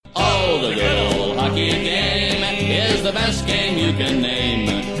hockey game is the best game you can name.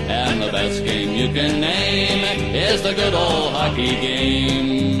 And the best game you can name is the good old hockey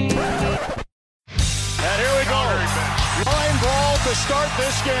game. And here we go. Line brawl to start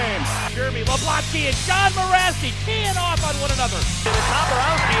this game. Jeremy Leblotsky and John Moraski teeing off on one another.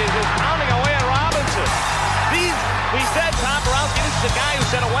 Toporowski is just pounding away at Robinson. We said Toporowski, this is the guy who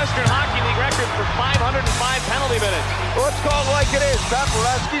set a Western Hockey League record for 505 penalty minutes. Let's call it like it is.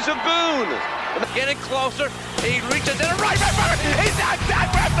 Toporowski's a goon. Getting closer. He reaches in a right. He's not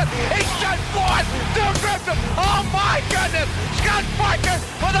Scott Grimson. He shot forward. Stu Grimson. Oh my goodness. Scott Parker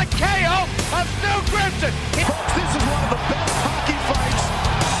with a KO of Stu Grimson. Folks, this is one of the best hockey fights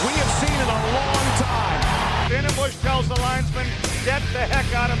we have seen in a long time. Bush tells the linesman, get the heck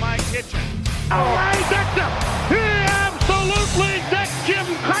out of my kitchen. Ray Dixon, he absolutely decked Jim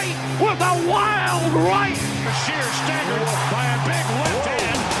Kite with a wild right. Sheer staggered by a big left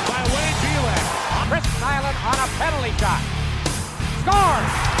hand by Wade Belak. Chris Nyland on a penalty shot.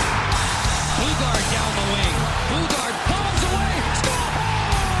 Scores! Bugard down the wing. Bugard bombs away. Score!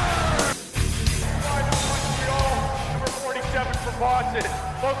 Number 47 for Boston.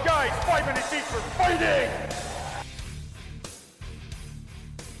 Those guys, 5 minutes each for fighting.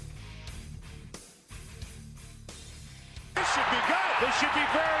 This should be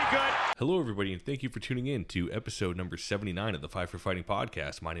very good. Hello, everybody, and thank you for tuning in to episode number 79 of the Five for Fighting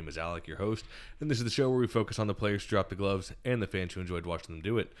podcast. My name is Alec, your host, and this is the show where we focus on the players who drop the gloves and the fans who enjoyed watching them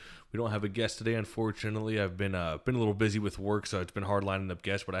do it. We don't have a guest today, unfortunately. I've been a little busy with work, so it's been hard lining up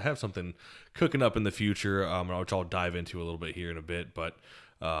guests, but I have something cooking up in the future, which I'll dive into a little bit here in a bit, but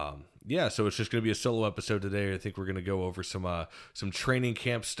yeah, so it's just going to be a solo episode today. I think we're going to go over some training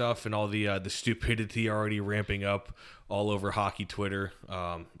camp stuff and all the stupidity already ramping up all over hockey Twitter.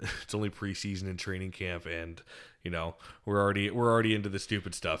 It's only preseason and training camp, and we're already into the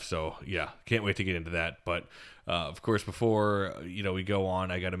stupid stuff. So yeah, can't wait to get into that. But of course, before we go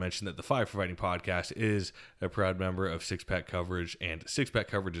on, I got to mention that the Five for Fighting podcast is a proud member of Six Pack Coverage, and Six Pack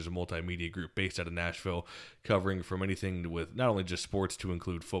Coverage is a multimedia group based out of Nashville, covering from anything with not only just sports to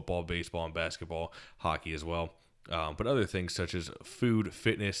include football, baseball, and basketball, hockey as well. But other things such as food,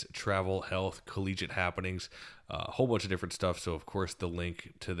 fitness, travel, health, collegiate happenings, a whole bunch of different stuff. So, of course, the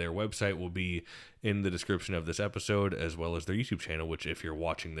link to their website will be in the description of this episode, as well as their YouTube channel, which if you're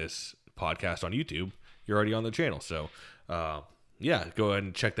watching this podcast on YouTube, you're already on the channel. So, yeah, go ahead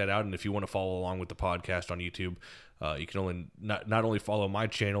and check that out. And if you want to follow along with the podcast on YouTube, you can only not only follow my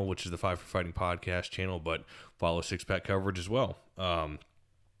channel, which is the Five for Fighting podcast channel, but follow Six Pack Coverage as well.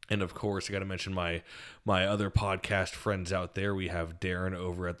 And of course, I got to mention my other podcast friends out there. We have Darren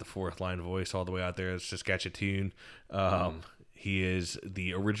over at the Fourth Line Voice, all the way out there in Saskatchewan. He is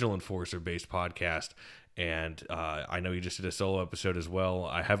the original Enforcer-based podcast, and I know he just did a solo episode as well.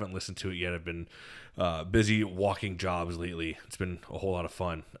 I haven't listened to it yet. I've been busy walking jobs lately. It's been a whole lot of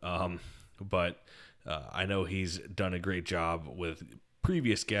fun. But I know he's done a great job with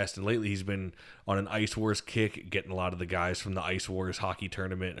previous guest, and lately he's been on an Ice Wars kick, getting a lot of the guys from the Ice Wars hockey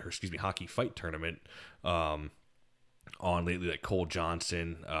fight tournament on lately, like Cole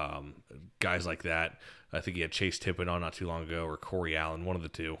Johnson, guys like that. I think he had Chase Tippin on not too long ago, or Corey Allen, one of the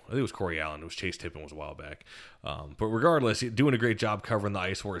two. I think it was Corey Allen. It was Chase Tippin was a while back. But regardless, doing a great job covering the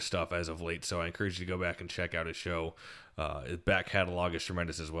Ice Wars stuff as of late, so I encourage you to go back and check out his show. His back catalog is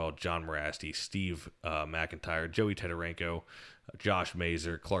tremendous as well. John Morasti, Steve McIntyre, Joey Tedarenko, Josh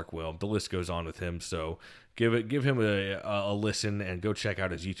Mazer, Clark Wilm. The list goes on with him. So give him a listen, and go check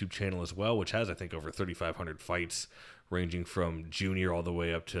out his YouTube channel as well, which has, I think, over 3,500 fights ranging from junior all the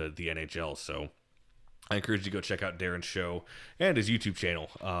way up to the NHL. So I encourage you to go check out Darren's show and his YouTube channel.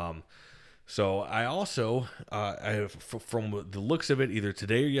 So I also, from the looks of it, either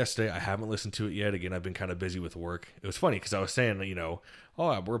today or yesterday, I haven't listened to it yet. Again, I've been kind of busy with work. It was funny because I was saying,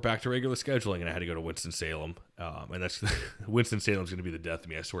 we're back to regular scheduling, and I had to go to Winston-Salem. And that's Winston-Salem's going to be the death of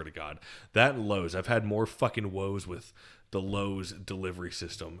me, I swear to God. That and Lowe's. I've had more fucking woes with the Lowe's delivery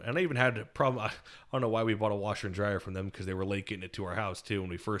system. And I even had a problem. I don't know why we bought a washer and dryer from them, because they were late getting it to our house, too. When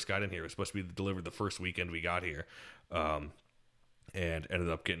we first got in here, it was supposed to be delivered the first weekend we got here. And ended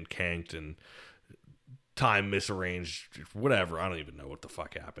up getting canked and time misarranged, whatever. I don't even know what the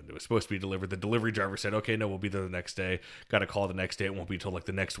fuck happened. It was supposed to be delivered. The delivery driver said, okay, no, we'll be there the next day. Got a call the next day. It won't be until like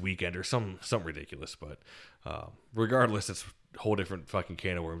the next weekend or something ridiculous. But regardless, it's a whole different fucking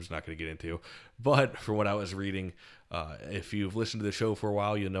can of worms not going to get into. But from what I was reading, if you've listened to the show for a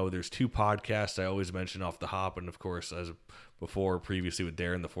while, you'll know there's two podcasts I always mention off the hop. And of course, as before, previously with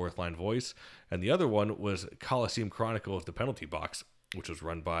Darren, the Fourth Line Voice. And the other one was Coliseum Chronicles, the Penalty Box, which was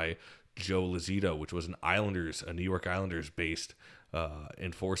run by Joe Lazito, which was a New York Islanders based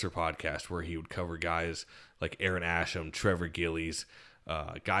Enforcer podcast, where he would cover guys like Aaron Asham, Trevor Gillies,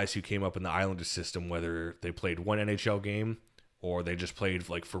 guys who came up in the Islanders system, whether they played one NHL game or they just played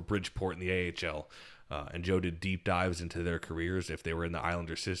like for Bridgeport in the AHL. And Joe did deep dives into their careers. If they were in the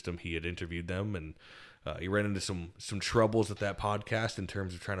Islander system, he had interviewed them, and he ran into some troubles with that podcast in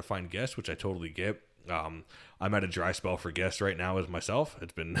terms of trying to find guests, which I totally get. I'm at a dry spell for guests right now as myself.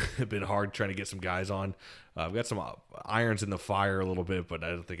 It's been hard trying to get some guys on. I've got some irons in the fire a little bit, but I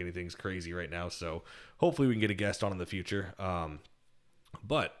don't think anything's crazy right now. So hopefully we can get a guest on in the future.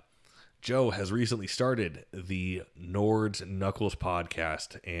 But Joe has recently started the Nords Knuckles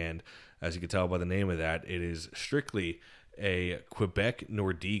podcast, and as you can tell by the name of that, it is strictly a Quebec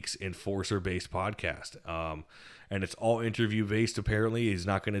Nordiques Enforcer-based podcast. And it's all interview-based, apparently. He's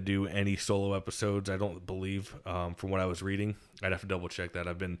not going to do any solo episodes, I don't believe, from what I was reading. I'd have to double-check that.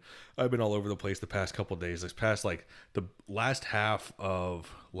 I've been all over the place the past couple of days. This past, like, the last half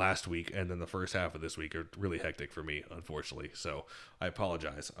of last week and then the first half of this week are really hectic for me, unfortunately. So I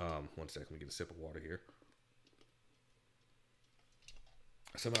apologize. One second, let me get a sip of water here.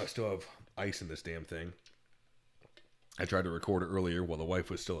 Somehow I still have ice in this damn thing. I tried to record it earlier while the wife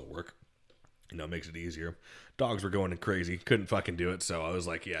was still at work. It makes it easier. Dogs were going crazy. Couldn't fucking do it. So I was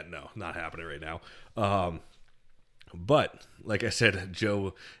like, yeah, no, not happening right now. But like I said,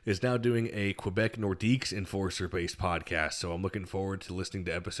 Joe is now doing a Quebec Nordiques Enforcer-based podcast. So I'm looking forward to listening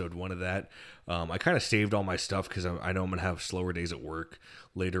to episode 1 of that. I kind of saved all my stuff because I know I'm going to have slower days at work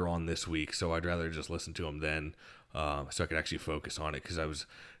later on this week. So I'd rather just listen to them then, so I could actually focus on it. Because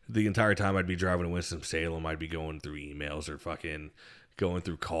the entire time I'd be driving to Winston-Salem, I'd be going through emails or fucking going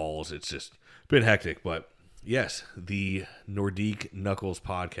through calls. It's just been hectic. But yes, the Nordique Knuckles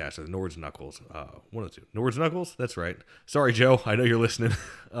podcast, or the Nords Knuckles, one of the two. Nords Knuckles? That's right. Sorry, Joe. I know you're listening.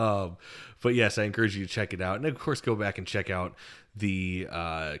 But yes, I encourage you to check it out. And of course, go back and check out the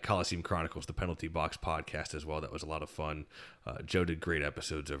Coliseum Chronicles, the Penalty Box podcast as well. That was a lot of fun. Joe did great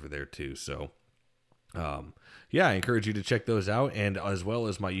episodes over there too. So yeah, I encourage you to check those out. And as well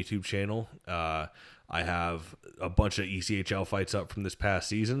as my YouTube channel, I have a bunch of ECHL fights up from this past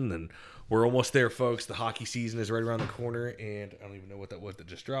season, and we're almost there, folks. The hockey season is right around the corner, and I don't even know what that was that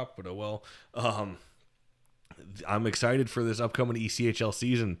just dropped, but oh well. I'm excited for this upcoming ECHL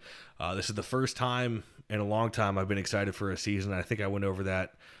season. This is the first time in a long time I've been excited for a season. I think I went over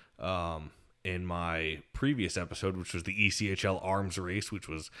that in my previous episode, which was the ECHL Arms Race, which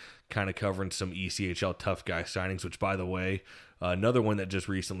was kind of covering some ECHL tough guy signings, which, by the way, another one that just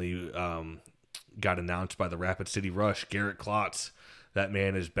recently got announced by the Rapid City Rush, Garrett Klotz. That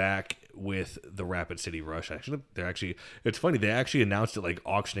man is back with the Rapid City Rush. It's funny, they actually announced it like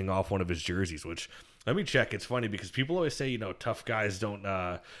auctioning off one of his jerseys, which, let me check. It's funny because people always say, tough guys don't,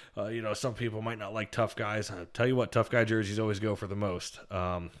 some people might not like tough guys. I'll tell you what, tough guy jerseys always go for the most.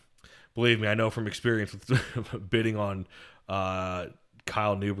 Believe me, I know from experience with bidding on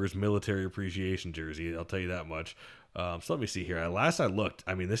Kyle Neuber's military appreciation jersey. I'll tell you that much. So let me see here. Last I looked,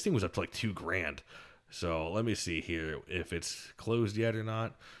 this thing was up to like $2,000. So let me see here if it's closed yet or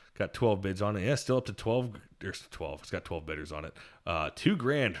not. Got 12 bids on it. Yeah, still up to 12. There's 12. It's got 12 bidders on it.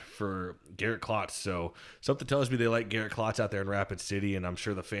 $2,000 for Garrett Klotz. So something tells me they like Garrett Klotz out there in Rapid City, and I'm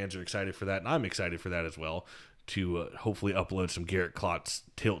sure the fans are excited for that, and I'm excited for that as well, to hopefully upload some Garrett Klotz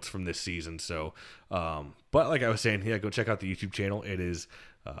tilts from this season. So, but like I was saying, yeah, go check out the YouTube channel. It is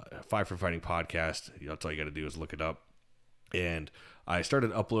Five for Fighting Podcast. That's all you got to do is look it up. And I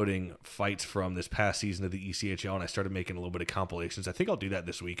started uploading fights from this past season of the ECHL, and I started making a little bit of compilations. I think I'll do that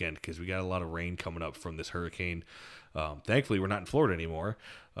this weekend because we got a lot of rain coming up from this hurricane. Thankfully, we're not in Florida anymore.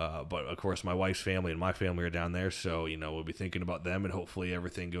 But, of course, my wife's family and my family are down there, so, we'll be thinking about them, and hopefully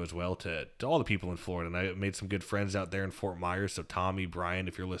everything goes well to all the people in Florida. And I made some good friends out there in Fort Myers, so Tommy, Brian,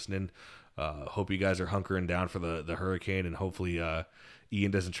 if you're listening, hope you guys are hunkering down for the hurricane, and hopefully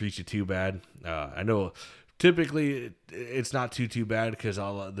Ian doesn't treat you too bad. I know typically it's not too bad because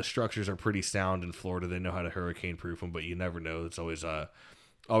all the structures are pretty sound in Florida. They know how to hurricane proof them, but you never know. It's always that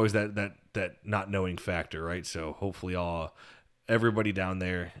not knowing factor, right? So hopefully everybody down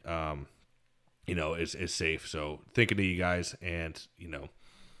there is safe. So thinking of you guys, and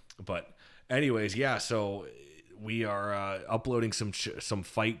but anyways, yeah, so we are uploading some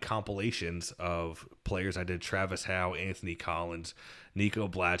fight compilations of players. I did Travis Howe, Anthony Collins, Nico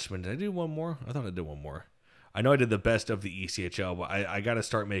Blatchman. Did I do one more? I thought I did one more. I know I did the best of the ECHL, but I got to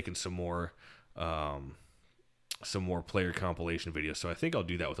start making some more player compilation videos. So I think I'll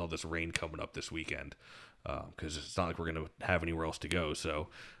do that with all this rain coming up this weekend, because it's not like we're going to have anywhere else to go. So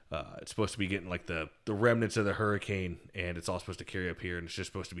it's supposed to be getting like the remnants of the hurricane, and it's all supposed to carry up here, and it's just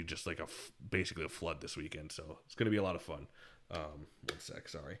supposed to be just like basically a flood this weekend. So it's going to be a lot of fun. One sec,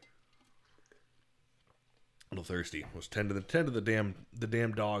 sorry. A little thirsty. I was tend to the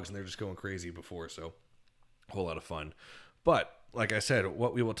damn dogs, and they're just going crazy before, so a whole lot of fun. But like I said,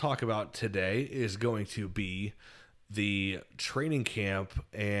 what we will talk about today is going to be the training camp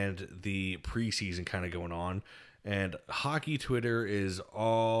and the preseason kind of going on. And hockey Twitter is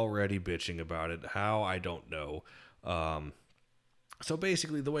already bitching about it. How, I don't know. So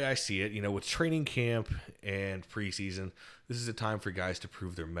basically, the way I see it, with training camp and preseason, this is a time for guys to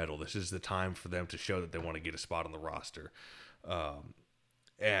prove their mettle. This is the time for them to show that they want to get a spot on the roster.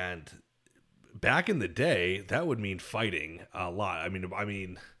 And back in the day, that would mean fighting a lot. I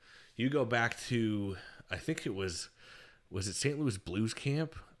mean, you go back to, I think it was it St. Louis Blues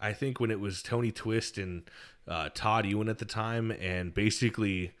camp? I think when it was Tony Twist and Todd Ewan at the time, and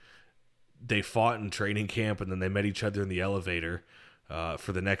basically they fought in training camp, and then they met each other in the elevator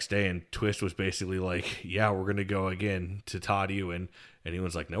for the next day, and Twist was basically like, yeah, we're going to go again to Todd Ewan, and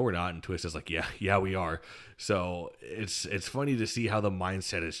Ewan's like, no, we're not, and Twist is like, yeah, we are. So it's funny to see how the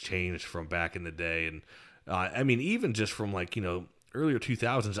mindset has changed from back in the day, and I mean, even just from earlier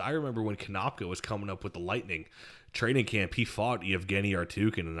 2000s, I remember when Konopka was coming up with the Lightning training camp, he fought Evgeny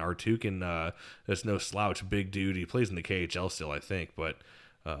Artukin, and Artukin, that's no slouch, big dude. He plays in the KHL still, I think, but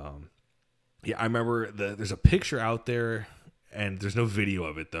yeah, I remember there's a picture out there, and there's no video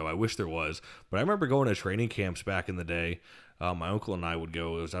of it, though. I wish there was. But I remember going to training camps back in the day. My uncle and I would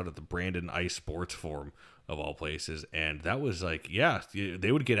go. It was out at the Brandon Ice Sports Forum, of all places. And that was like, yeah,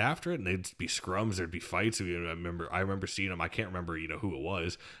 they would get after it, and they'd be scrums. There'd be fights. I remember seeing them. I can't remember, who it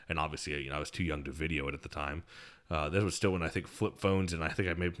was. And obviously, I was too young to video it at the time. That was still when I think flip phones, and I think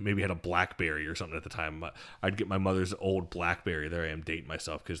I maybe had a BlackBerry or something at the time. I'd get my mother's old BlackBerry. There I am dating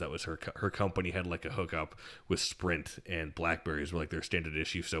myself, because that was her company had like a hookup with Sprint, and BlackBerries were like their standard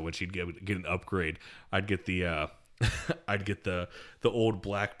issue. So when she'd get an upgrade, I'd get the old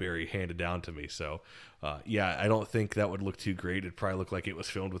BlackBerry handed down to me. So yeah, I don't think that would look too great. It'd probably look like it was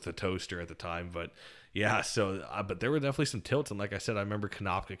filmed with a toaster at the time, but yeah. So but there were definitely some tilts, and like I said, I remember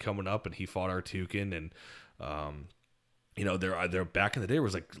Konopka coming up, and he fought Artukin, and there back in the day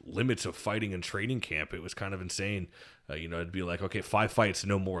was like limits of fighting in training camp. It was kind of insane. It'd be like, okay, 5 fights,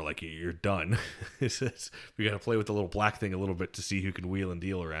 no more. Like, you're done. We got to play with the little black thing a little bit to see who can wheel and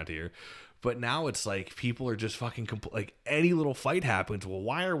deal around here. But now it's like people are just fucking like any little fight happens. Well,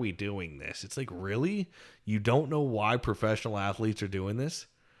 why are we doing this? It's like, really? You don't know why professional athletes are doing this?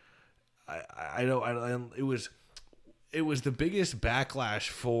 I know. It was the biggest backlash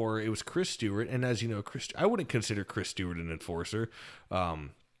for, it was Chris Stewart. And as you know, I wouldn't consider Chris Stewart an enforcer.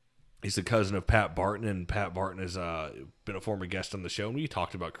 He's the cousin of Pat Barton, and Pat Barton has been a former guest on the show, and we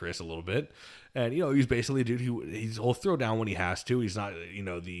talked about Chris a little bit. And, he's basically a dude he'll throw down when he has to. He's not,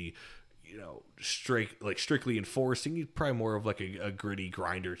 strictly enforcing. He's probably more of like a gritty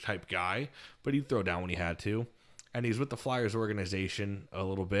grinder type guy, but he'd throw down when he had to. And he's with the Flyers organization a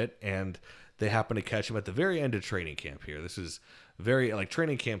little bit, and they happen to catch him at the very end of training camp here. This is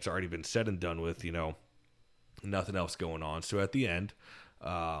training camp's already been said and done with, nothing else going on. So at the end,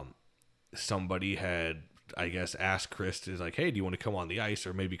 somebody had, I guess, asked Chris to like, hey, do you want to come on the ice?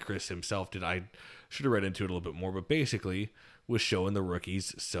 Or maybe Chris himself did. I should have read into it a little bit more, but basically was showing the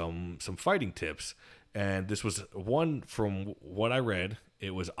rookies some fighting tips. And this was one, from what I read,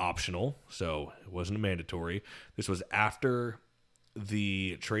 it was optional, so it wasn't mandatory. This was after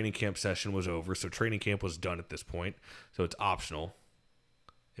the training camp session was over, so training camp was done at this point, so it's optional.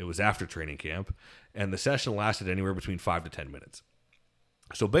 It was after training camp, and the session lasted anywhere between 5 to 10 minutes.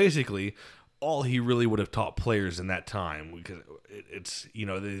 So basically, all he really would have taught players in that time, because it's,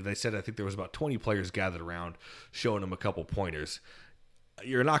 they said, I think there was about 20 players gathered around showing them a couple pointers.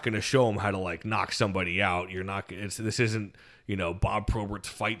 You're not going to show them how to like knock somebody out. You're not. This isn't Bob Probert's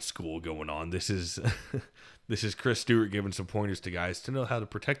fight school going on. This is this is Chris Stewart giving some pointers to guys to know how to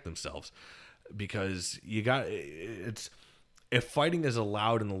protect themselves, because if fighting is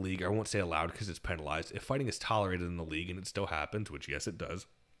allowed in the league, I won't say allowed because it's penalized. If fighting is tolerated in the league, and it still happens, which yes it does,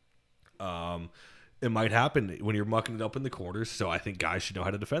 it might happen when you're mucking it up in the corners. So I think guys should know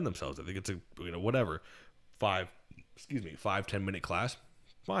how to defend themselves. I think it's a whatever 5-10 minute class.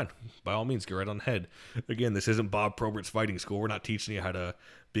 Fine, by all means, get right on the head. Again, this isn't Bob Probert's fighting school. We're not teaching you how to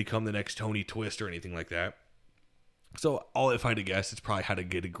become the next Tony Twist or anything like that. So, if I had to guess, it's probably how to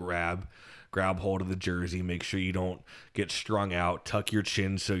get a grab hold of the jersey, make sure you don't get strung out, tuck your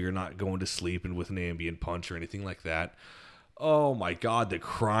chin so you're not going to sleep and with an ambient punch or anything like that. Oh my God, the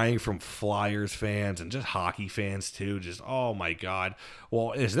crying from Flyers fans and just hockey fans too. Just, oh my God.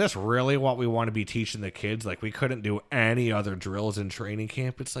 Well, is this really what we want to be teaching the kids? Like, we couldn't do any other drills in training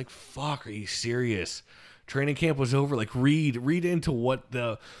camp. It's like, fuck, are you serious? training camp was over. Like read into what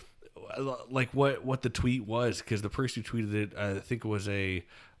the what the tweet was, because the person who tweeted it, I think it was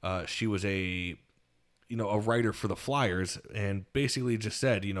she was a writer for the Flyers, and basically just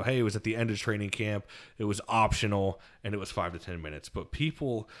said, hey, it was at the end of training camp, it was optional, and it was 5 to 10 minutes. But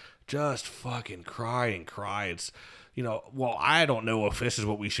people just fucking cry and cry. It's, well, I don't know if this is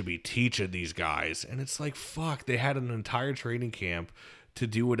what we should be teaching these guys. And it's like, fuck, they had an entire training camp to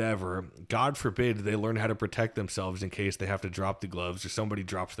do whatever. God forbid they learn how to protect themselves in case they have to drop the gloves or somebody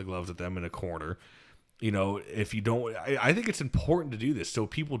drops the gloves at them in a corner. If you don't, I think it's important to do this so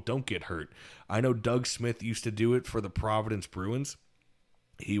people don't get hurt. I know Doug Smith used to do it for the Providence Bruins.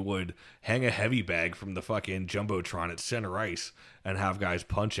 He would hang a heavy bag from the fucking Jumbotron at center ice and have guys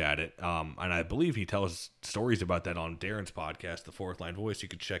punch at it. And I believe he tells stories about that on Darren's podcast, The Fourth Line Voice. You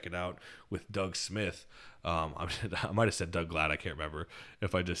could check it out with Doug Smith. I might have said Doug Glatt. I can't remember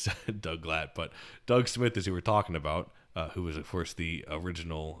if I just said Doug Glatt, but Doug Smith is who we're talking about. Who was, of course, the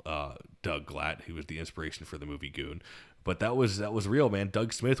original Doug Glatt, who was the inspiration for the movie Goon. But that was real, man.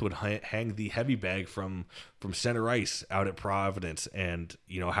 Doug Smith would hang the heavy bag from center ice out at Providence, and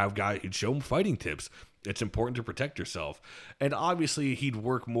have guys, he'd show them fighting tips. It's important to protect yourself, and obviously he'd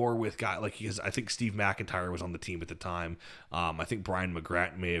work more with guys like I think Steve McIntyre was on the team at the time. I think Brian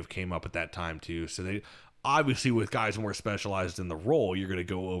McGrath may have came up at that time too. So they obviously, with guys more specialized in the role, you're going to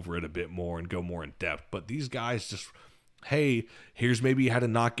go over it a bit more and go more in depth. But these guys just, hey, here's maybe how to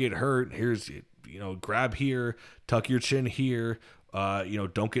not get hurt. Here's, grab here, tuck your chin here.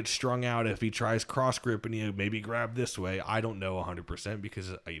 Don't get strung out if he tries cross gripping you. Maybe grab this way. I don't know 100%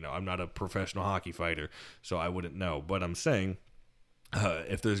 because, I'm not a professional hockey fighter, so I wouldn't know. But I'm saying,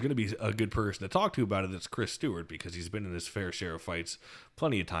 if there's going to be a good person to talk to about it, it's Chris Stewart, because he's been in his fair share of fights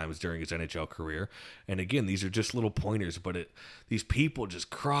plenty of times during his NHL career. And again, these are just little pointers, but these people just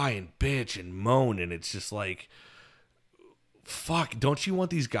cry and bitch and moan, and it's just like, fuck, don't you want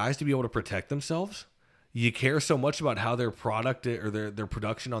these guys to be able to protect themselves? You care so much about how their product or their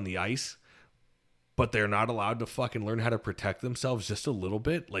production on the ice, but they're not allowed to fucking learn how to protect themselves just a little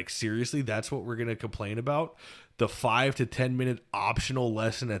bit? Like, seriously, that's what we're going to complain about? The 5 to 10 minute optional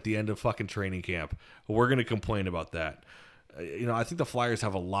lesson at the end of fucking training camp. We're going to complain about that. I think the Flyers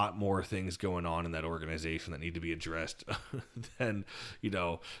have a lot more things going on in that organization that need to be addressed than,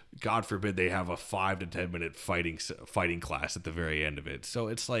 God forbid they have a 5 to 10 minute fighting class at the very end of it. So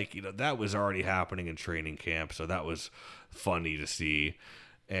it's like, that was already happening in training camp. So that was funny to see.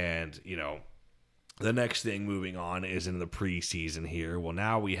 And, the next thing moving on is in the preseason here. Well,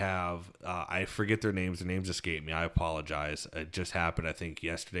 now we have, I forget their names. Their names escape me. I apologize. It just happened, I think,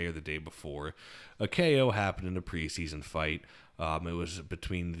 yesterday or the day before. A KO happened in a preseason fight. It was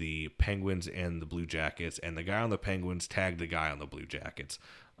between the Penguins and the Blue Jackets, and the guy on the Penguins tagged the guy on the Blue Jackets.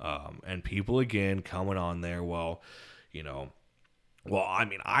 And people, again, coming on there, I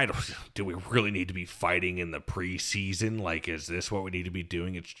don't. Do we really need to be fighting in the preseason? Like, is this what we need to be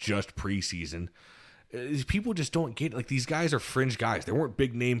doing? It's just preseason. People just don't get, like, these guys are fringe guys. They weren't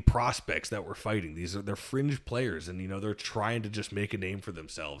big name prospects that were fighting. They're fringe players, and they're trying to just make a name for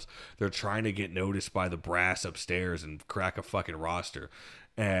themselves. They're trying to get noticed by the brass upstairs and crack a fucking roster.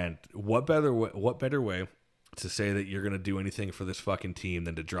 And what better way to say that you're going to do anything for this fucking team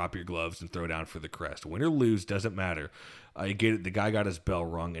than to drop your gloves and throw down for the crest? Win or lose, doesn't matter. I get it. The guy got his bell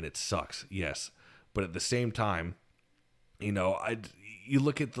rung, and it sucks. Yes. But at the same time, you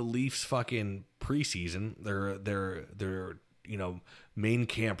look at the Leafs fucking preseason, their main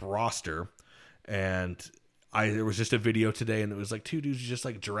camp roster, and there was just a video today, and it was like two dudes just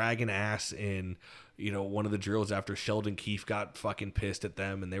like dragging ass in one of the drills after Sheldon Keefe got fucking pissed at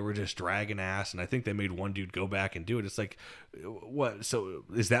them, and they were just dragging ass, and I think they made one dude go back and do it. It's like, what? So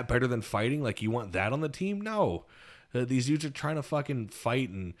is that better than fighting? Like, you want that on the team? No. These dudes are trying to fucking fight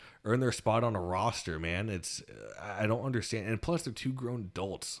and earn their spot on a roster, man. I don't understand. And plus, they're two grown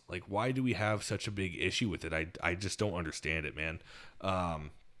adults. Like, why do we have such a big issue with it? I just don't understand it, man.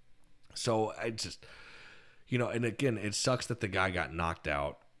 So I just, and again, it sucks that the guy got knocked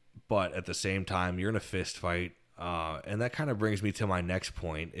out. But at the same time, you're in a fist fight. And that kind of brings me to my next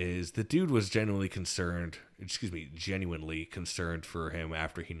point, is the dude was genuinely concerned for him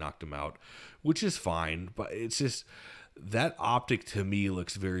after he knocked him out, which is fine, but it's just, that optic to me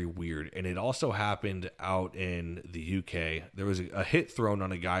looks very weird. And it also happened out in the UK. There was a hit thrown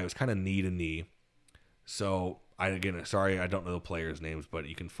on a guy. It was kind of knee to knee. So sorry, I don't know the players' names, but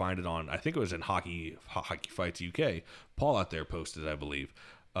you can find it on, I think it was in Hockey Fights UK. Paul out there posted, I believe.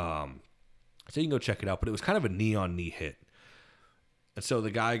 So you can go check it out, but it was kind of a knee-on-knee hit. And so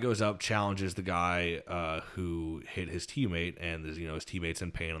the guy goes up, challenges the guy who hit his teammate, and his teammate's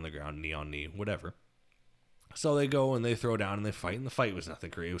in pain on the ground, knee-on-knee, whatever. So they go and they throw down and they fight, and the fight was nothing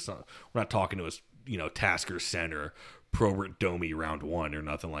great. We're not talking it was, Tasker Center, Probert Domi round 1 or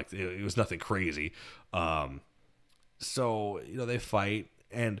nothing like that. It was nothing crazy. So, they fight,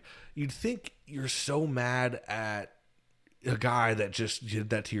 and you'd think you're so mad at a guy that just did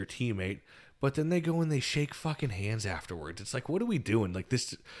that to your teammate, but then they go and they shake fucking hands afterwards. It's like, what are we doing? Like,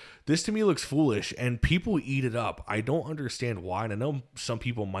 this to me looks foolish, and people eat it up. I don't understand why, and I know some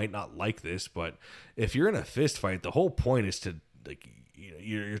people might not like this, but if you're in a fist fight, the whole point is to, like,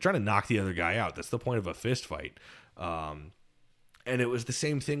 you're trying to knock the other guy out. That's the point of a fist fight. And it was the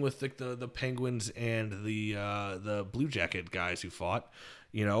same thing with the Penguins and the Blue Jacket guys who fought.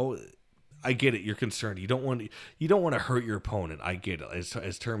 I get it. You're concerned. You don't want to hurt your opponent. I get it.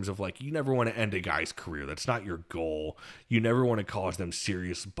 As terms of, like, you never want to end a guy's career. That's not your goal. You never want to cause them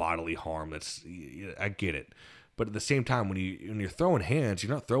serious bodily harm. I get it. But at the same time, when you're throwing hands,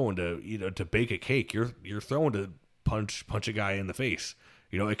 you're not throwing to bake a cake. You're throwing to punch a guy in the face.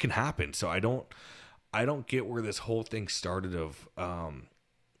 It can happen. So I don't get where this whole thing started of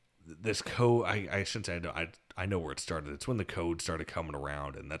this code. I shouldn't say I know where it started. It's when the code started coming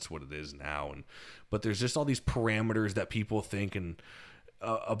around, and that's what it is now. But there's just all these parameters that people think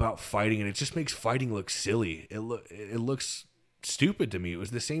about fighting, and it just makes fighting look silly. It looks stupid to me. It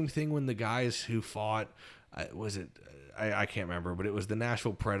was the same thing when the guys who fought, I can't remember, but it was the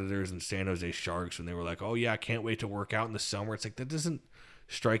Nashville Predators and San Jose Sharks when they were like, oh yeah, I can't wait to work out in the summer. It's like, that doesn't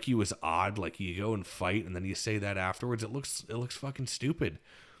strike you as odd. Like, you go and fight and then you say that afterwards. It looks fucking stupid.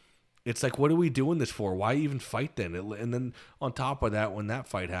 It's like, what are we doing this for? Why even fight then? And then on top of that, when that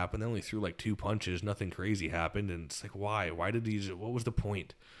fight happened, they only threw like 2 punches. Nothing crazy happened. And it's like, why? Why did he? What was the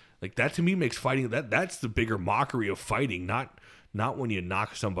point? Like, that to me makes fighting, that's the bigger mockery of fighting, not when you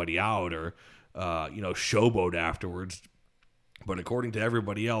knock somebody out or showboat afterwards. But according to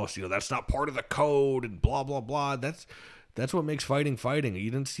everybody else, that's not part of the code and blah blah blah. That's what makes fighting.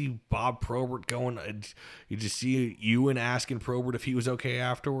 You didn't see Bob Probert going. You just see Ewan asking Probert if he was okay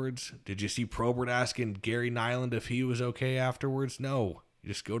afterwards. Did you see Probert asking Gary Nyland if he was okay afterwards? No. You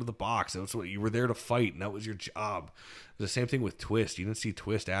just go to the box. That's what you were there to fight, and that was your job. The same thing with Twist. You didn't see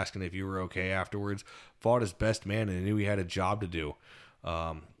Twist asking if you were okay afterwards. Fought his best man, and knew he had a job to do.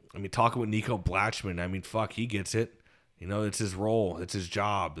 Talking with Nico Blatchman. Fuck, he gets it. It's his role. It's his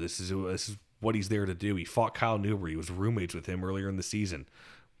job. This is what he's there to do. He fought Kyle Newber. He was roommates with him earlier in the season,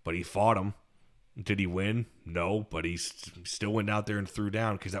 but he fought him. Did he win? No, but he still went out there and threw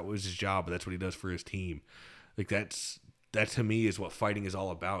down because that was his job. But that's what he does for his team. Like, that to me is what fighting is all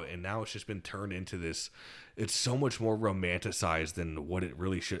about. And now it's just been turned into this. It's so much more romanticized than what it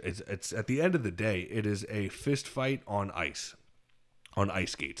really should. It's at the end of the day, it is a fist fight on ice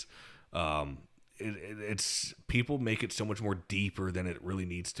skates. It's people make it so much more deeper than it really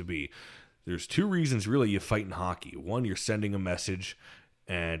needs to be. There's 2 reasons really you fight in hockey. 1, you're sending a message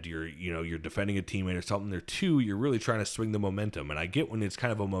and you're defending a teammate or something. 2, you're really trying to swing the momentum. And I get when it's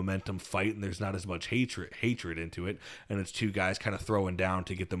kind of a momentum fight and there's not as much hatred into it, and it's 2 guys kind of throwing down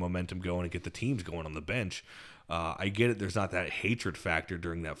to get the momentum going and get the teams going on the bench. I get it. There's not that hatred factor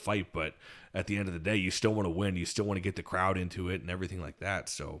during that fight, but at the end of the day, you still want to win. You still want to get the crowd into it and everything like that.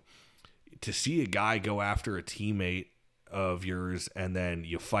 So to see a guy go after a teammate of yours and then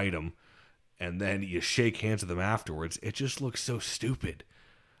you fight him, and then you shake hands with them afterwards, it just looks so stupid.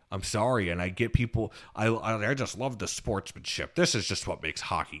 I'm sorry, and I get people, I just love the sportsmanship. This is just what makes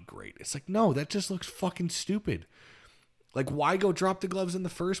hockey great. It's like, no, that just looks fucking stupid. Like, why go drop the gloves in the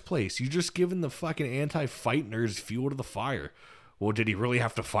first place? You just given the fucking anti-fight nerds fuel to the fire. Well, did he really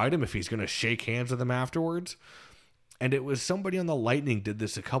have to fight him if he's going to shake hands with him afterwards? And it was somebody on the Lightning did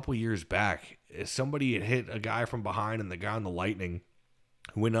this a couple years back. Somebody had hit a guy from behind, and the guy on the Lightning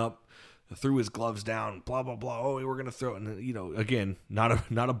went up, threw his gloves down, blah, blah, blah. Oh, we're going to throw it. And, again, not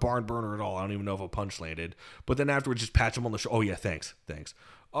a barn burner at all. I don't even know if a punch landed. But then afterwards, just patch him on the shoulder. Oh, yeah, thanks.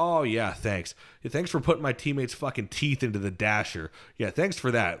 Oh, yeah, thanks. Yeah, thanks for putting my teammate's fucking teeth into the dasher. Yeah, thanks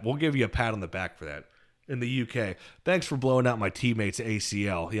for that. We'll give you a pat on the back for that. In the UK, thanks for blowing out my teammate's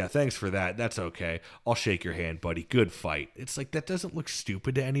ACL. Yeah, thanks for that. That's okay. I'll shake your hand, buddy. Good fight. It's like, that doesn't look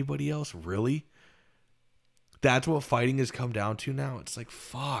stupid to anybody else, really? That's what fighting has come down to now. It's like,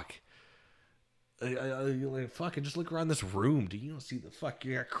 fuck. Fucking just look around this room. Do you see the fuck?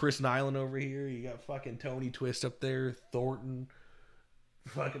 You got Chris Nyland over here. You got fucking Tony Twist up there. Thornton.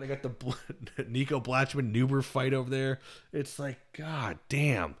 Fucking, I got the Nico Blatchman Newber fight over there. It's like, god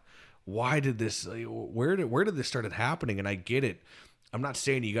damn. Why did this? Where did this started happening? And I get it. I'm not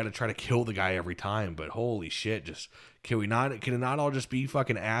saying you got to try to kill the guy every time, but holy shit, just can it not all just be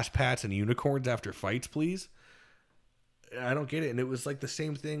fucking ass pats and unicorns after fights, please? I don't get it. And it was like the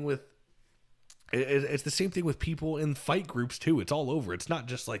same thing with It's the same thing with people in fight groups too. It's all over. It's not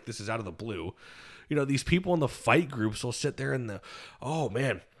just like this is out of the blue. You know, these people in the fight groups will sit there and oh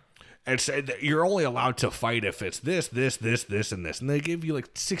man, and say that you're only allowed to fight if it's this, and this, and they give you like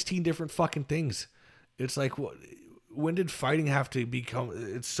 16 different fucking things. It's like, what? When did fighting have to become?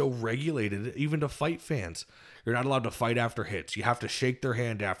 It's so regulated, even to fight fans. You're not allowed to fight after hits. You have to shake their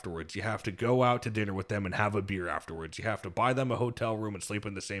hand afterwards. You have to go out to dinner with them and have a beer afterwards. You have to buy them a hotel room and sleep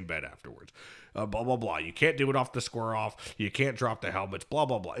in the same bed afterwards. Blah, blah, blah. You can't do it off the square off. You can't drop the helmets. Blah,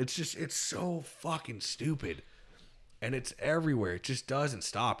 blah, blah. It's so fucking stupid. And it's everywhere. It just doesn't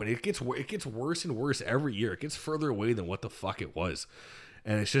stop. And it gets worse and worse every year. It gets further away than what the fuck it was.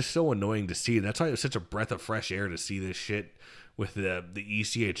 And it's just so annoying to see. That's why it was such a breath of fresh air to see this shit with the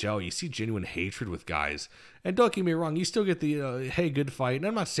ECHL. You see genuine hatred with guys. And don't get me wrong, you still get the, hey, good fight. And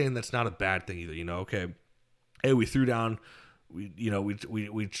I'm not saying that's not a bad thing either, you know, okay. Hey, we threw down,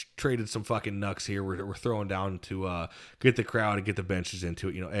 we traded some fucking knucks here. We're throwing down to get the crowd and get the benches into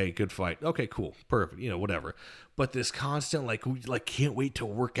it. You know, hey, good fight. Okay, cool, perfect. You know, whatever. But this constant we can't wait to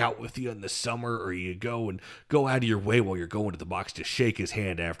work out with you in the summer, or you go out of your way while you're going to the box to shake his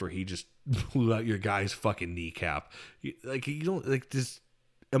hand after he just blew out your guy's fucking kneecap. You don't like this.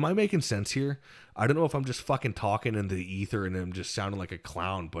 Am I making sense here? I don't know if I'm just fucking talking in the ether and I'm just sounding like a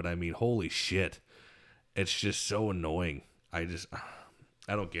clown, but I mean, holy shit, it's just so annoying. I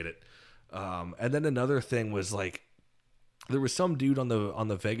don't get it. And then another thing was like, there was some dude on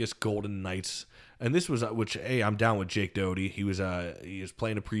the Vegas Golden Knights, and this was hey, I'm down with Jake Doty. He was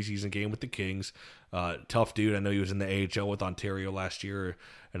playing a preseason game with the Kings. Tough dude. I know he was in the AHL with Ontario last year,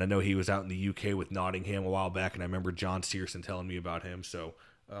 and I know he was out in the UK with Nottingham a while back, and I remember John Searson telling me about him. So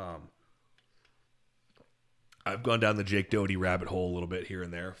I've gone down the Jake Doty rabbit hole a little bit here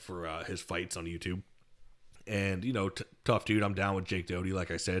and there for his fights on YouTube. And, you know, tough dude, I'm down with Jake Doty, like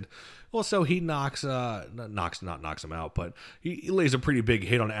I said. Also, he knocks him out, but he lays a pretty big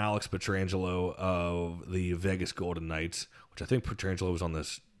hit on Alex Pietrangelo of the Vegas Golden Knights, which I think Pietrangelo was on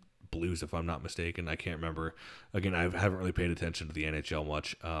this Blues, if I'm not mistaken. I can't remember. Again, I haven't really paid attention to the NHL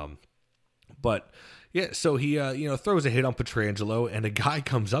much. But, yeah, so he, throws a hit on Pietrangelo, and a guy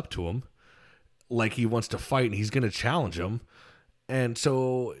comes up to him like he wants to fight, and he's going to challenge him. And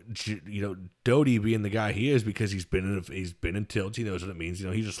so, you know, Doty being the guy he is, because he's been in Tilts, he knows what it means. You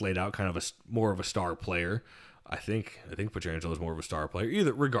know, he just laid out kind of more of a star player. I think Pietrangelo is more of a star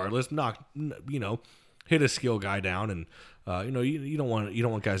player. Regardless, hit a skill guy down, and you don't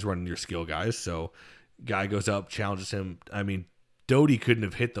want guys running your skill guys. So, guy goes up, challenges him. I mean, Doty couldn't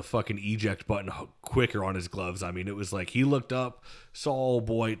have hit the fucking eject button quicker on his gloves. I mean, it was like he looked up, saw old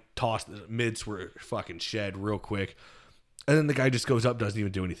boy, tossed the mitts were fucking shed real quick. And then the guy just goes up, doesn't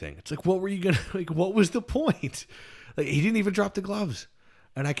even do anything. It's like, what were you what was the point? Like, he didn't even drop the gloves.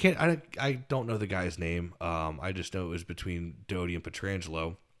 And I don't know the guy's name. I just know it was between Doty and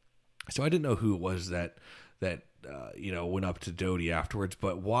Pietrangelo. So I didn't know who it was that went up to Doty afterwards.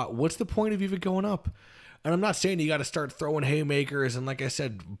 But what's the point of even going up? And I'm not saying you got to start throwing haymakers and, like I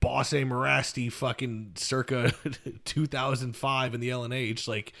said, Boss A. Morasti fucking circa 2005 in the LNH.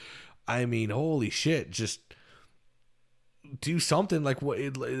 Like, I mean, holy shit, just do something. Like, what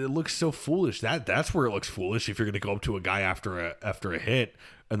it looks so foolish. That's where it looks foolish, if you're going to go up to a guy after a hit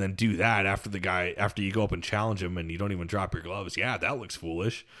and then do that after you go up and challenge him and you don't even drop your gloves. Yeah, that looks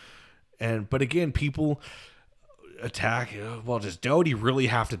foolish. But again, people attack, well, does Doty really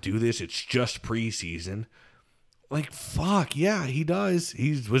have to do this? It's just preseason. Like, fuck, yeah, he does.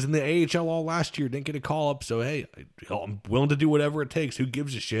 He was in the AHL all last year, didn't get a call up, so hey, I'm willing to do whatever it takes. Who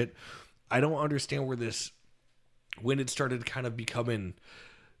gives a shit? I don't understand when it started kind of becoming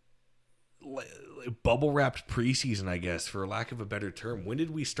bubble wrapped preseason, I guess, for lack of a better term. When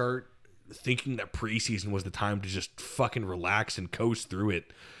did we start thinking that preseason was the time to just fucking relax and coast through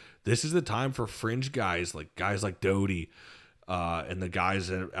it? This is the time for fringe guys like Doty and the guys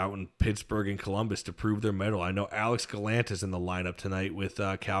out in Pittsburgh and Columbus to prove their mettle. I know Alex Gallant is in the lineup tonight with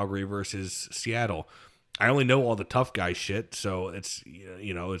Calgary versus Seattle. I only know all the tough guy shit, so it's,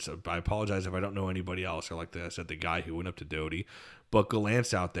 I apologize if I don't know anybody else, or like I said, the guy who went up to Doty. But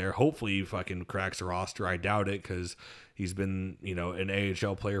Gallant's out there. Hopefully he fucking cracks the roster. I doubt it, because he's been, an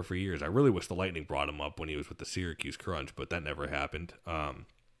AHL player for years. I really wish the Lightning brought him up when he was with the Syracuse Crunch, but that never happened.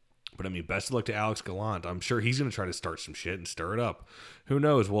 But I mean, best of luck to Alex Gallant. I'm sure he's going to try to start some shit and stir it up. Who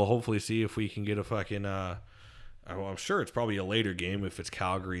knows? We'll hopefully see if we can get a fucking, I'm sure it's probably a later game if it's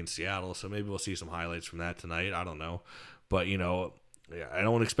Calgary and Seattle, so maybe we'll see some highlights from that tonight. I don't know. But, I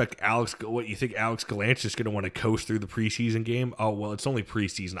don't expect what you think Alex Gallant's just going to want to coast through the preseason game? Oh, well, it's only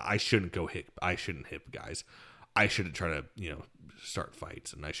preseason. I shouldn't hit guys. I shouldn't try to, start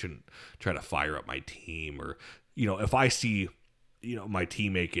fights, and I shouldn't try to fire up my team, or, if I see, my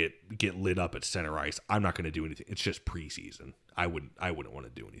teammate get lit up at center ice, I'm not going to do anything. It's just preseason. I wouldn't want to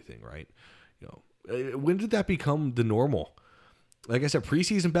do anything, right? When did that become the normal? Like I said,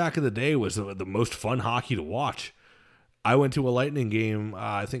 preseason back in the day was the most fun hockey to watch. I went to a Lightning game,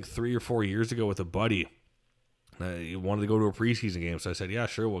 I think 3 or 4 years ago with a buddy. He wanted to go to a preseason game, so I said, yeah,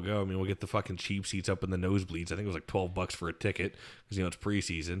 sure, we'll go. I mean, we'll get the fucking cheap seats up in the nosebleeds. I think it was like $12 for a ticket because, it's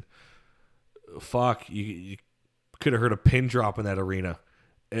preseason. Fuck, you could have heard a pin drop in that arena.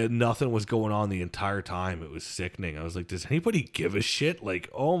 And nothing was going on the entire time. It was sickening. I was like, does anybody give a shit? Like,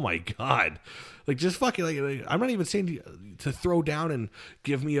 oh my God. Like, just fucking, like I'm not even saying to throw down and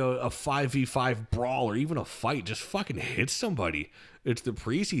give me a 5v5 brawl or even a fight. Just fucking hit somebody. It's the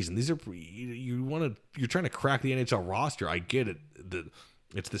preseason. These are, you're trying to crack the NHL roster. I get it.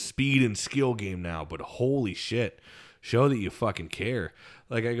 It's the speed and skill game now, but holy shit. Show that you fucking care.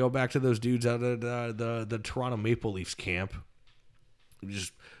 Like, I go back to those dudes out of the Toronto Maple Leafs camp.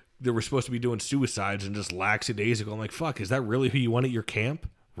 They were supposed to be doing suicides and just lackadaisical. I'm like, fuck, is that really who you want at your camp?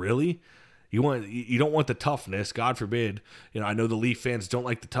 Really? You don't want the toughness, God forbid. I know the Leaf fans don't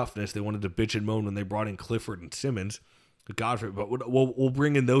like the toughness. They wanted to bitch and moan when they brought in Clifford and Simmons. God forbid, but we'll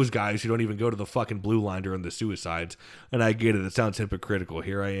bring in those guys who don't even go to the fucking blue line during the suicides. And I get it. It sounds hypocritical.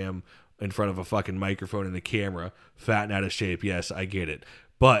 Here I am in front of a fucking microphone and a camera, fat and out of shape. Yes, I get it.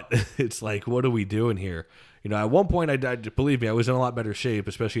 But it's like, what are we doing here? At one point, I believe me, I was in a lot better shape,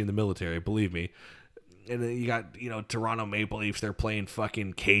 especially in the military, believe me. And then you got, Toronto Maple Leafs, they're playing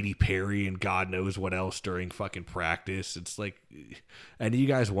fucking Katy Perry and God knows what else during fucking practice. It's like, and you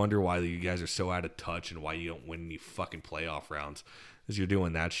guys wonder why you guys are so out of touch and why you don't win any fucking playoff rounds, because you're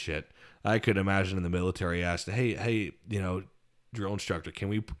doing that shit. I could imagine in the military asked, hey, drill instructor, can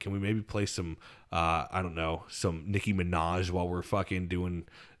we maybe play some, I don't know, some Nicki Minaj while we're fucking doing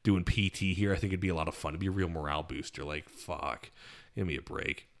PT here? I think it'd be a lot of fun. It'd be a real morale booster. Like, fuck, give me a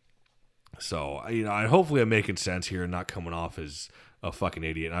break. So, hopefully I'm making sense here and not coming off as a fucking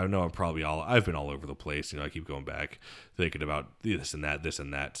idiot. I know I've been all over the place. I keep going back thinking about this and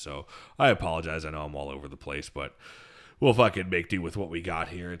that. So I apologize. I know I'm all over the place, but we'll fucking make do with what we got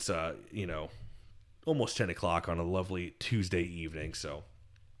here. It's, almost 10 o'clock on a lovely Tuesday evening. So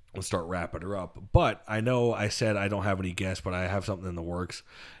we'll start wrapping her up. But I know I said I don't have any guests, but I have something in the works.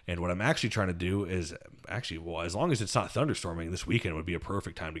 And what I'm actually trying to do is as long as it's not thunderstorming, this weekend would be a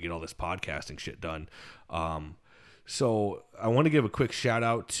perfect time to get all this podcasting shit done. So I want to give a quick shout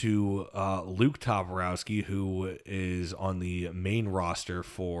out to Luke Toporowski, who is on the main roster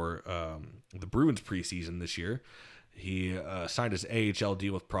for the Bruins preseason this year. He signed his AHL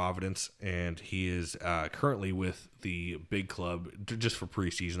deal with Providence, and he is currently with the big club just for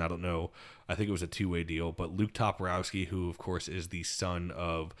preseason. I don't know. I think it was a two-way deal. But Luke Toporowski, who, of course, is the son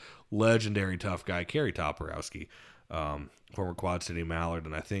of legendary tough guy Kerry Toporowski, former Quad City Mallard.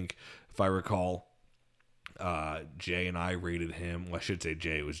 And I think, if I recall, Jay and I rated him. Well, I should say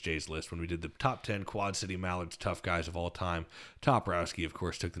Jay. It was Jay's list when we did the top 10 Quad City Mallards tough guys of all time. Toporowski, of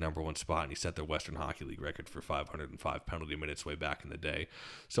course, took the number one spot, and he set the Western Hockey League record for 505 penalty minutes way back in the day.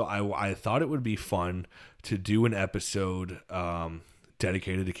 So I thought it would be fun to do an episode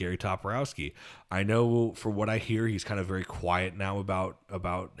dedicated to Kerry Toporowski. I know, for what I hear, he's kind of very quiet now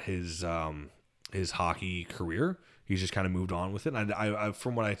about his hockey career. He's just kind of moved on with it. And I,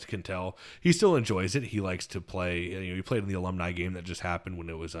 from what I can tell, he still enjoys it. He likes to play. He played in the alumni game that just happened when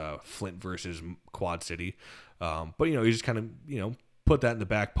it was Flint versus Quad City. But he just kind of put that in the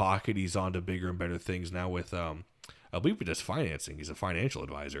back pocket. He's on to bigger and better things now with I believe with just financing. He's a financial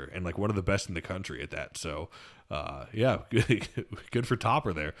advisor and like one of the best in the country at that. So yeah, good for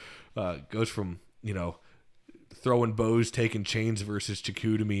Topper there. Goes from throwing bows, taking chains versus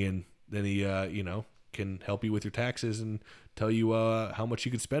Chicoutimi, and then he can help you with your taxes and tell you how much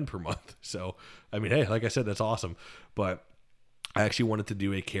you could spend per month. So, I mean, hey, like I said, that's awesome. But I actually wanted to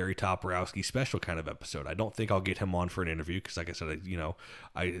do a Kerry Toporowski special kind of episode. I don't think I'll get him on for an interview because, like I said,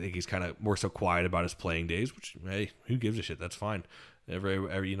 I think he's kind of more so quiet about his playing days, which, hey, who gives a shit? That's fine.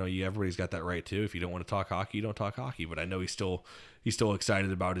 Everybody's got that right too. If you don't want to talk hockey, you don't talk hockey. But I know he's still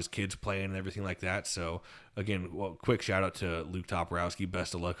excited about his kids playing and everything like that. So again, quick shout out to Luke Toporowski.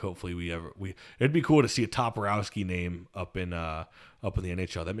 Best of luck. Hopefully it'd be cool to see a Toporowski name up in the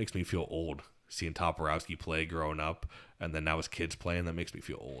NHL. That makes me feel old, seeing Toporowski play growing up, and then now his kids playing. That makes me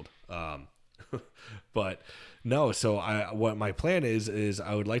feel old. But no, so what my plan is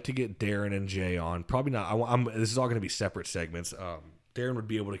I would like to get Darren and Jay on. Probably not. This is all going to be separate segments. Darren would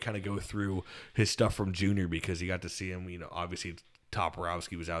be able to kind of go through his stuff from junior because he got to see him. Obviously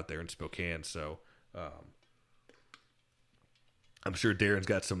Toporowski was out there in Spokane, so I'm sure Darren's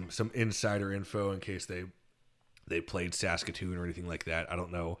got some insider info in case they played Saskatoon or anything like that. I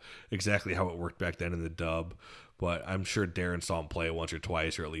don't know exactly how it worked back then in the dub, but I'm sure Darren saw him play once or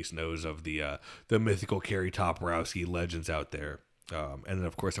twice, or at least knows of the mythical Kerry Toporowski legends out there. And then,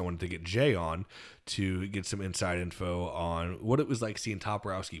 of course, I wanted to get Jay on to get some inside info on what it was like seeing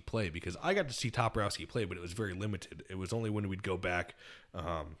Toporowski play, because I got to see Toporowski play, but it was very limited. It was only when we'd go back.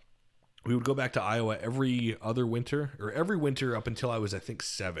 We would go back to Iowa every other winter, or every winter up until I was, I think,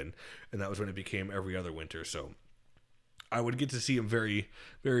 7, and that was when it became every other winter. So I would get to see him very,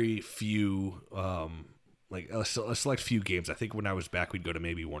 very few, like a select few games. I think when I was back, we'd go to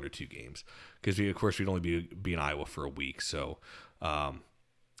maybe 1 or 2 games, because we'd only be in Iowa for a week. So,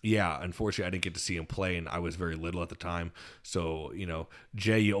 yeah, unfortunately, I didn't get to see him play, and I was very little at the time. So,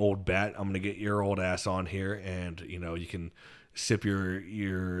 Jay, you old bat, I'm gonna get your old ass on here, and you can sip your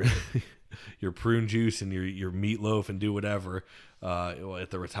your prune juice and your meatloaf and do whatever at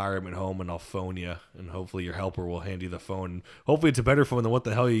the retirement home, and I'll phone you, and hopefully your helper will hand you the phone. Hopefully it's a better phone than what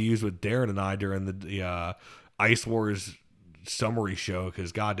the hell you used with Darren and I during the Ice Wars summary show,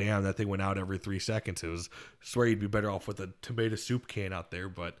 because goddamn, that thing went out every 3 seconds. I swear you'd be better off with a tomato soup can out there.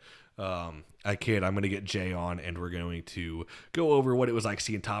 But I kid. I'm going to get Jay on, and we're going to go over what it was like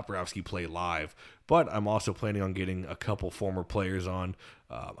seeing Toporowski play live. But I'm also planning on getting a couple former players on.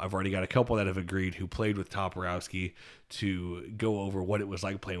 I've already got a couple that have agreed who played with Toporowski to go over what it was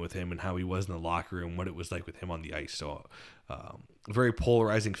like playing with him and how he was in the locker room, what it was like with him on the ice. So a very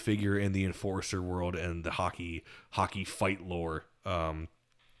polarizing figure in the enforcer world and the hockey fight lore.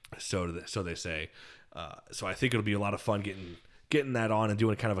 So they say. So I think it'll be a lot of fun getting that on and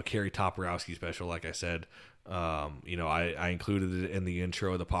doing kind of a Kerry Toporowski special. Like I said, I included it in the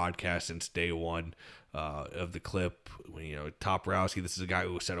intro of the podcast since day one of the clip. Toporowski, this is a guy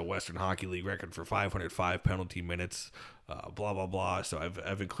who set a Western Hockey League record for 505 penalty minutes, blah, blah, blah. So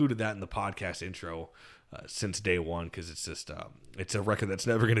I've included that in the podcast intro since day one, because it's just it's a record that's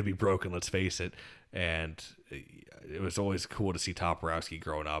never going to be broken, let's face it. And it was always cool to see Toporowski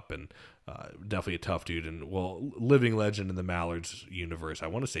growing up, and definitely a tough dude, and living legend in the Mallards universe. I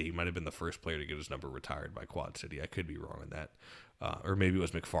want to say he might have been the first player to get his number retired by Quad City. I could be wrong on that, or maybe it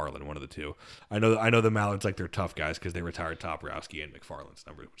was McFarland, one of the two. I know the Mallards, like, they're tough guys because they retired Toporowski and McFarland's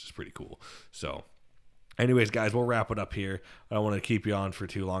number, which is pretty cool. So anyways, guys, we'll wrap it up here. I don't want to keep you on for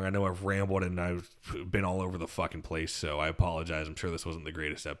too long. I know I've rambled and I've been all over the fucking place, so I apologize. I'm sure this wasn't the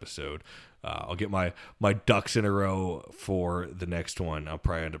greatest episode. I'll get my ducks in a row for the next one. I'll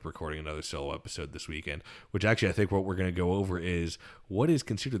probably end up recording another solo episode this weekend, which actually I think what we're going to go over is what is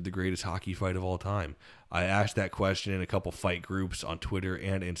considered the greatest hockey fight of all time. I asked that question in a couple fight groups on Twitter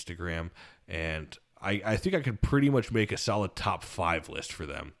and Instagram, and I think I could pretty much make a solid top 5 list for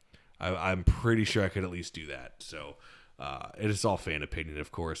them. I'm pretty sure I could at least do that. So it is all fan opinion,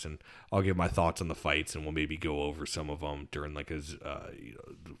 of course, and I'll give my thoughts on the fights, and we'll maybe go over some of them during like a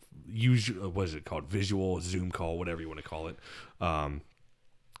usual, what is it called, visual Zoom call, whatever you want to call it.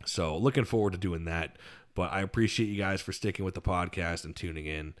 So looking forward to doing that. But I appreciate you guys for sticking with the podcast and tuning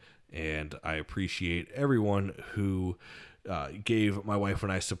in, and I appreciate everyone who gave my wife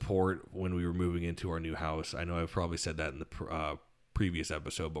and I support when we were moving into our new house. I know I've probably said that in the previous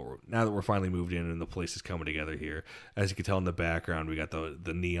episode, but now that we're finally moved in and the place is coming together here, as you can tell in the background, we got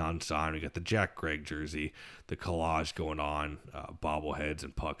the neon sign, we got the Jack Gregg jersey, the collage going on, bobbleheads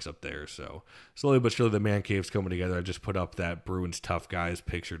and pucks up there. So slowly but surely the man cave's coming together. I just put up that Bruins tough guys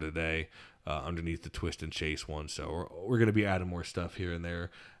picture today underneath the Twist and Chase one, so we're going to be adding more stuff here and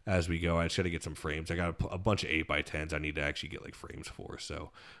there as we go. I just got to get some frames. I got a bunch of 8x10s I need to actually get like frames for.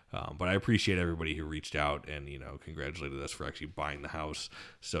 So but I appreciate everybody who reached out and congratulated us for actually buying the house.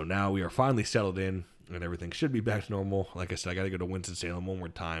 So now we are finally settled in and everything should be back to normal. Like I said, I got to go to Winston-Salem one more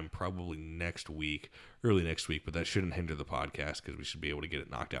time, probably early next week, but that shouldn't hinder the podcast because we should be able to get it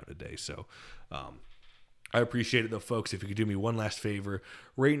knocked out in a day. So I appreciate it, though, folks. If you could do me one last favor,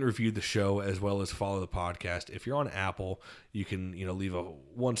 rate and review the show as well as follow the podcast. If you're on Apple, you can leave a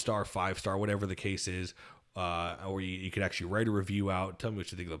 1-star, 5-star, whatever the case is, or you could actually write a review out. Tell me what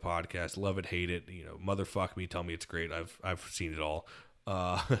you think of the podcast. Love it, hate it. Motherfuck me. Tell me it's great. I've seen it all.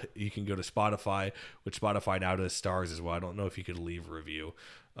 You can go to Spotify, which Spotify now does stars as well. I don't know if you could leave a review,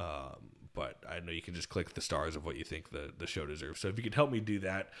 but I know you can just click the stars of what you think the show deserves. So if you could help me do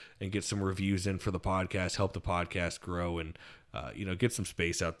that and get some reviews in for the podcast, help the podcast grow, and get some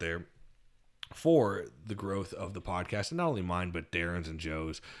space out there for the growth of the podcast, and not only mine but Darren's and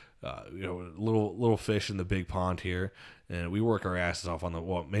Joe's. little fish in the big pond here, and we work our asses off on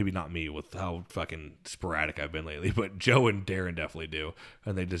well, maybe not me with how fucking sporadic I've been lately, but Joe and Darren definitely do,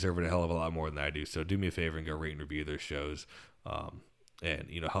 and they deserve it a hell of a lot more than I do. So do me a favor and go rate and review their shows,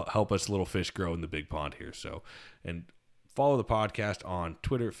 and help us little fish grow in the big pond here. So, and follow the podcast on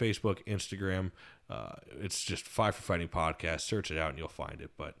Twitter, Facebook, Instagram. It's just Five for Fighting Podcast. Search it out and you'll find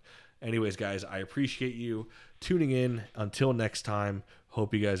it. But anyways, guys, I appreciate you tuning in. Until next time,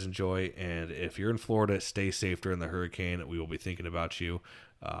 hope you guys enjoy. And if you're in Florida, stay safe during the hurricane. We will be thinking about you.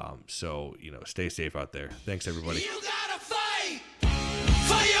 So, stay safe out there. Thanks, everybody.